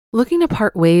Looking to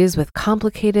part ways with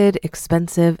complicated,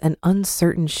 expensive, and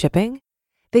uncertain shipping?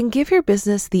 Then give your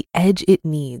business the edge it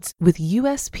needs with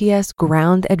USPS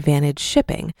Ground Advantage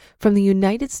shipping from the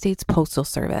United States Postal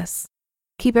Service.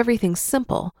 Keep everything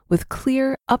simple with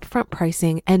clear, upfront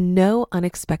pricing and no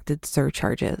unexpected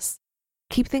surcharges.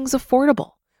 Keep things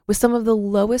affordable with some of the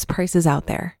lowest prices out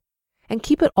there. And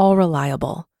keep it all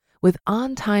reliable with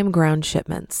on-time ground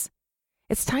shipments.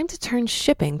 It's time to turn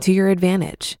shipping to your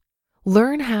advantage.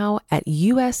 Learn how at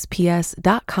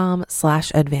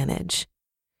USPS.com/advantage.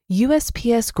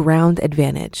 USPS Ground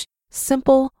Advantage.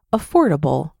 Simple,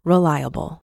 affordable,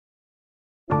 reliable.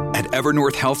 At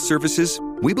Evernorth Health Services,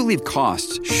 we believe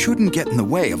costs shouldn't get in the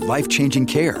way of life-changing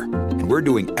care, and we're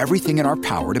doing everything in our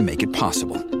power to make it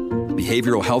possible.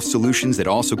 Behavioral health solutions that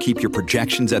also keep your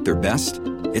projections at their best?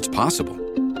 It's possible.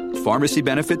 Pharmacy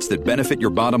benefits that benefit your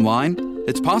bottom line?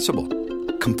 It's possible.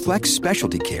 Complex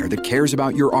specialty care that cares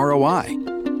about your ROI?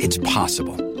 It's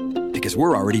possible. Because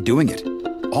we're already doing it.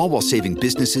 All while saving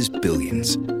businesses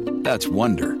billions. That's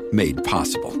Wonder made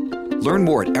possible. Learn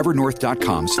more at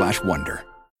evernorth.com/wonder.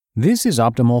 This is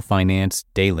Optimal Finance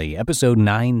Daily, episode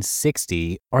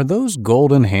 960, Are Those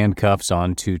Golden Handcuffs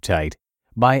On Too Tight?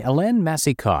 By Helene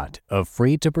Massicotte of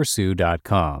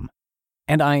freetopursue.com.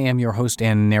 And I am your host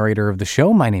and narrator of the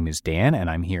show. My name is Dan, and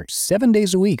I'm here 7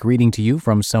 days a week reading to you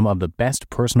from some of the best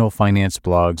personal finance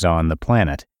blogs on the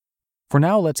planet. For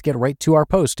now, let's get right to our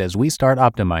post as we start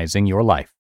optimizing your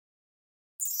life.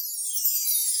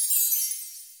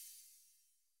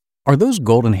 Are Those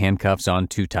Golden Handcuffs On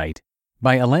Too Tight?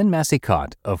 By Helene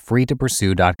Massicotte of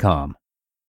freetopursue.com.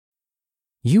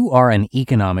 You are an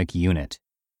economic unit.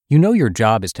 You know your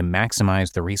job is to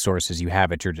maximize the resources you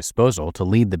have at your disposal to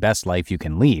lead the best life you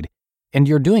can lead, and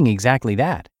you're doing exactly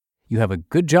that. You have a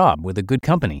good job with a good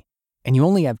company, and you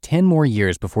only have 10 more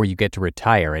years before you get to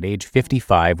retire at age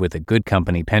 55 with a good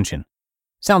company pension.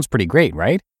 Sounds pretty great,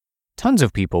 right? Tons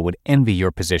of people would envy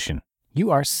your position. You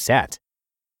are set.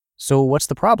 So what's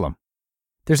the problem?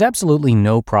 There's absolutely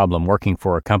no problem working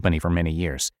for a company for many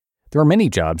years. There are many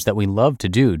jobs that we love to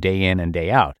do day in and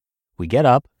day out. We get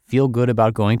up, feel good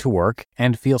about going to work,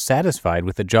 and feel satisfied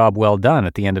with a job well done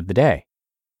at the end of the day.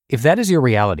 If that is your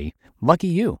reality, lucky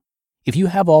you. If you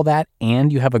have all that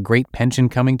and you have a great pension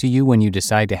coming to you when you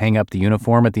decide to hang up the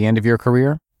uniform at the end of your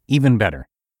career, even better.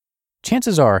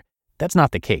 Chances are that's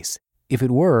not the case. If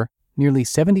it were, nearly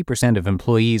 70% of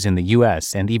employees in the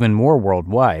US and even more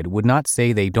worldwide would not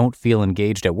say they don't feel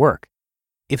engaged at work.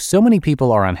 If so many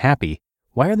people are unhappy,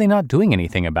 why are they not doing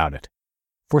anything about it?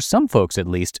 For some folks at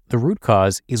least, the root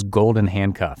cause is golden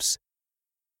handcuffs.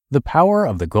 The power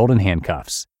of the golden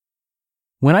handcuffs.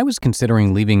 When I was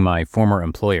considering leaving my former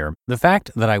employer, the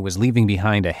fact that I was leaving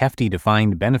behind a hefty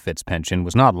defined benefits pension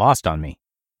was not lost on me.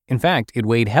 In fact, it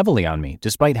weighed heavily on me,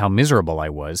 despite how miserable I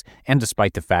was, and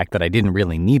despite the fact that I didn't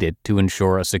really need it to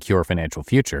ensure a secure financial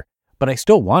future, but I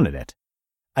still wanted it.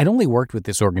 I'd only worked with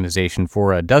this organization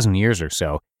for a dozen years or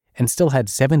so, and still had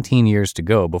 17 years to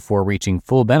go before reaching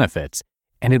full benefits,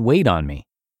 and it weighed on me.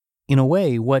 In a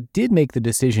way, what did make the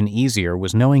decision easier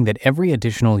was knowing that every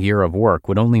additional year of work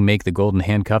would only make the golden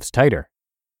handcuffs tighter.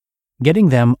 Getting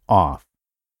them off.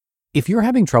 If you're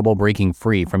having trouble breaking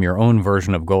free from your own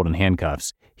version of golden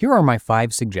handcuffs, here are my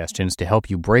 5 suggestions to help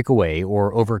you break away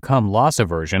or overcome loss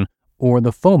aversion or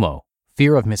the FOMO,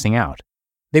 fear of missing out.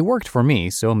 They worked for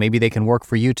me, so maybe they can work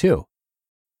for you too.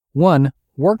 1.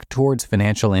 Work towards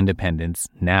financial independence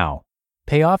now.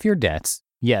 Pay off your debts,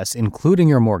 yes, including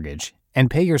your mortgage,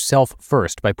 and pay yourself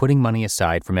first by putting money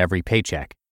aside from every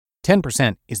paycheck.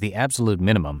 10% is the absolute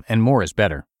minimum, and more is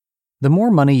better. The more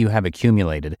money you have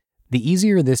accumulated, the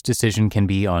easier this decision can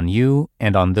be on you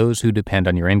and on those who depend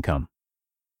on your income.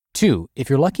 2. If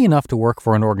you're lucky enough to work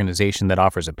for an organization that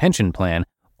offers a pension plan,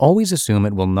 always assume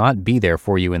it will not be there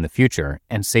for you in the future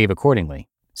and save accordingly.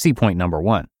 See point number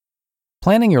 1.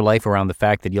 Planning your life around the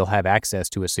fact that you'll have access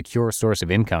to a secure source of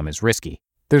income is risky.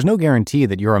 There's no guarantee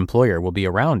that your employer will be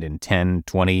around in 10,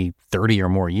 20, 30 or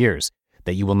more years,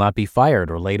 that you will not be fired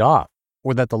or laid off,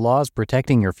 or that the laws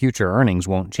protecting your future earnings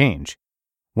won't change.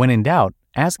 When in doubt,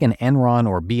 ask an Enron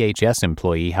or BHS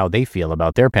employee how they feel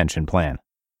about their pension plan.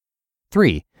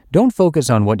 3. Don't focus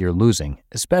on what you're losing,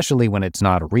 especially when it's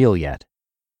not real yet.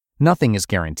 Nothing is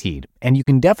guaranteed, and you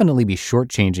can definitely be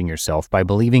shortchanging yourself by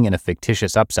believing in a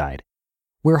fictitious upside.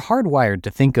 We're hardwired to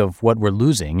think of what we're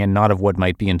losing and not of what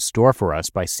might be in store for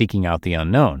us by seeking out the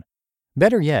unknown.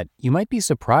 Better yet, you might be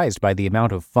surprised by the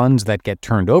amount of funds that get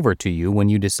turned over to you when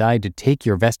you decide to take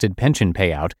your vested pension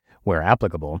payout, where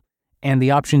applicable, and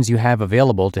the options you have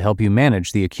available to help you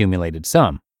manage the accumulated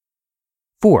sum.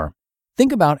 4.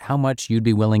 Think about how much you'd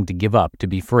be willing to give up to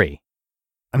be free.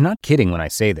 I'm not kidding when I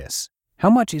say this. How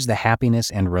much is the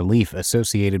happiness and relief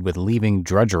associated with leaving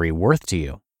drudgery worth to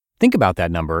you? Think about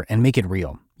that number and make it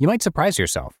real. You might surprise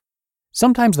yourself.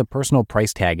 Sometimes the personal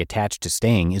price tag attached to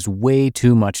staying is way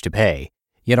too much to pay,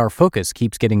 yet our focus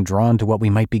keeps getting drawn to what we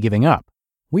might be giving up.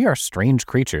 We are strange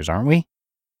creatures, aren't we?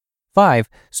 5.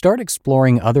 Start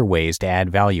exploring other ways to add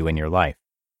value in your life.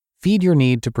 Feed your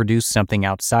need to produce something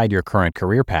outside your current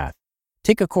career path.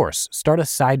 Take a course, start a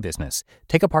side business,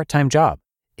 take a part-time job.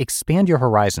 Expand your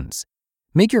horizons.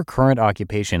 Make your current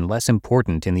occupation less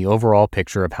important in the overall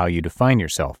picture of how you define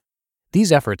yourself.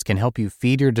 These efforts can help you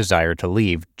feed your desire to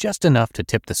leave just enough to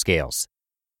tip the scales.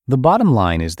 The bottom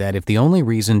line is that if the only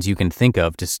reasons you can think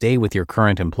of to stay with your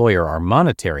current employer are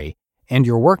monetary, and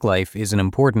your work life is an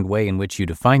important way in which you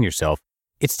define yourself,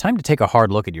 it's time to take a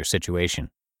hard look at your situation.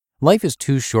 Life is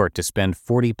too short to spend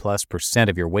 40+%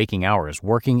 of your waking hours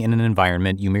working in an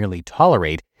environment you merely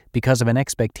tolerate because of an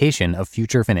expectation of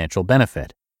future financial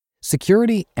benefit.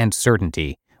 Security and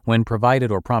certainty, when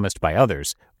provided or promised by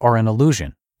others, are an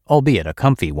illusion, albeit a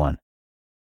comfy one.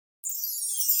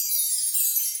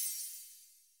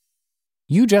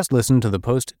 You just listened to the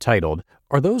post titled,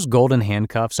 "Are Those Golden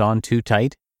Handcuffs On Too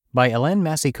Tight?" by Helene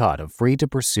Massicotte of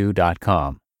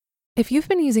freetopursue.com. If you've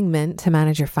been using Mint to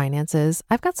manage your finances,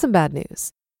 I've got some bad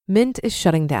news. Mint is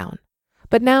shutting down.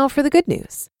 But now for the good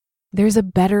news. There's a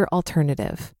better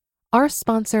alternative. Our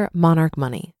sponsor, Monarch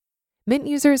Money. Mint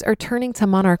users are turning to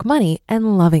Monarch Money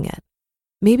and loving it.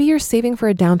 Maybe you're saving for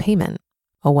a down payment,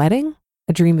 a wedding,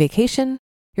 a dream vacation,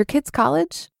 your kid's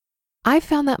college. I've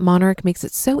found that Monarch makes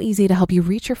it so easy to help you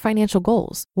reach your financial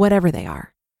goals, whatever they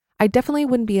are. I definitely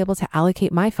wouldn't be able to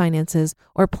allocate my finances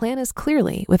or plan as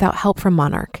clearly without help from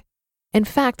Monarch. In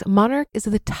fact, Monarch is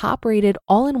the top-rated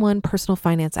all-in-one personal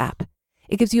finance app.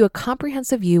 It gives you a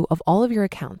comprehensive view of all of your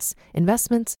accounts,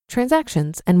 investments,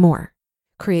 transactions, and more.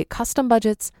 Create custom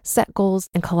budgets, set goals,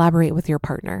 and collaborate with your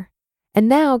partner. And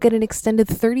now get an extended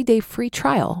 30-day free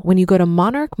trial when you go to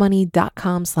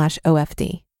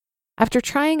monarchmoney.com/OFD. After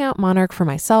trying out Monarch for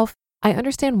myself, I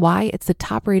understand why it's the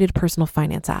top-rated personal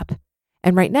finance app.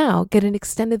 And right now, get an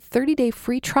extended 30-day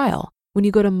free trial when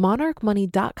you go to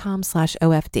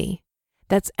monarchmoney.com/OFD.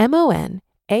 That's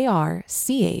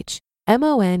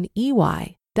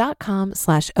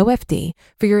monarchmoney.com/OFD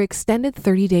for your extended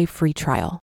 30-day free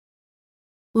trial.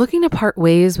 Looking to part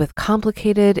ways with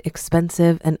complicated,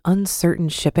 expensive, and uncertain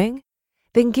shipping?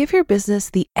 Then give your business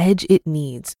the edge it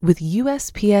needs with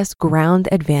USPS Ground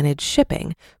Advantage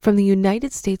shipping from the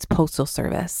United States Postal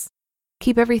Service.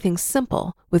 Keep everything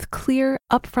simple with clear,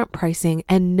 upfront pricing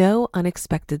and no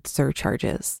unexpected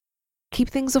surcharges. Keep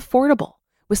things affordable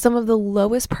with some of the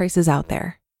lowest prices out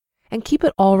there. And keep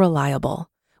it all reliable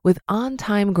with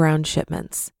on-time ground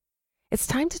shipments. It's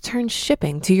time to turn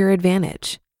shipping to your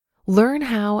advantage. Learn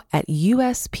how at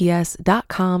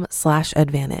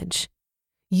USPS.com/advantage.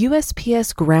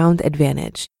 USPS Ground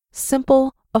Advantage.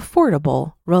 Simple,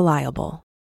 affordable, reliable.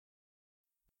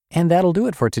 And that'll do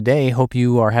it for today. Hope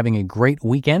you are having a great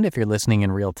weekend if you're listening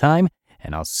in real time,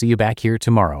 and I'll see you back here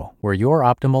tomorrow where your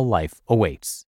optimal life awaits.